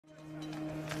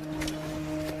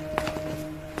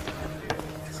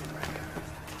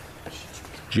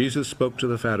Jesus spoke to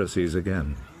the Pharisees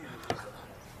again.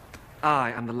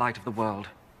 I am the light of the world.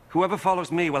 Whoever follows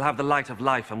me will have the light of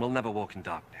life and will never walk in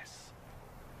darkness.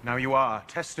 Now you are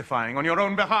testifying on your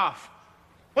own behalf.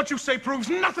 What you say proves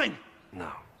nothing! No.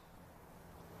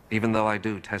 Even though I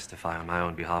do testify on my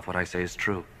own behalf, what I say is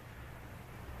true.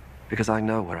 Because I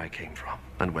know where I came from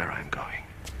and where I'm going.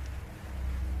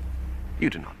 You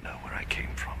do not know where I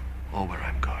came from or where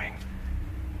I'm going.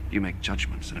 You make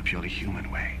judgments in a purely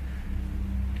human way.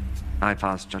 I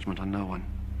pass judgment on no one.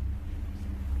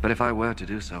 But if I were to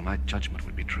do so, my judgment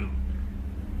would be true.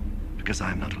 Because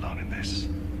I am not alone in this.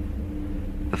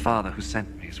 The Father who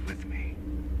sent me is with me.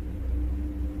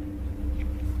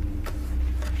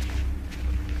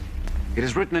 It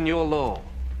is written in your law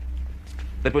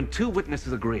that when two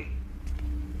witnesses agree,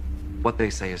 what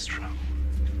they say is true.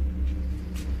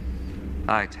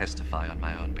 I testify on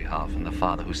my own behalf, and the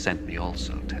Father who sent me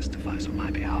also testifies on my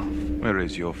behalf. Where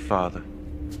is your father?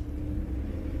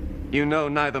 You know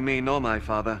neither me nor my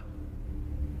Father.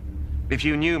 If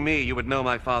you knew me, you would know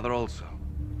my Father also.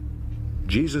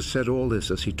 Jesus said all this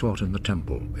as he taught in the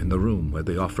temple, in the room where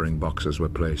the offering boxes were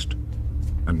placed.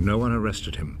 And no one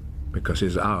arrested him, because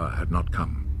his hour had not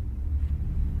come.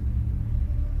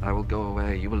 I will go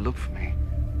away, you will look for me.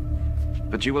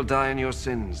 But you will die in your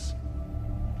sins.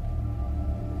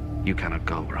 You cannot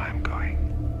go where I am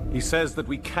going. He says that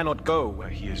we cannot go where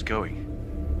he is going.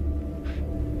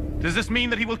 Does this mean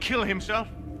that he will kill himself?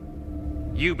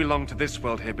 You belong to this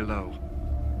world here below,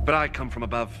 but I come from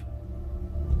above.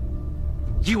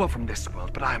 You are from this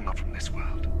world, but I am not from this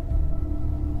world.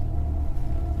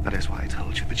 That is why I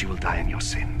told you that you will die in your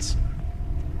sins.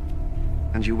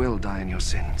 And you will die in your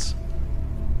sins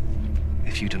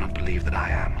if you do not believe that I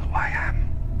am who I am.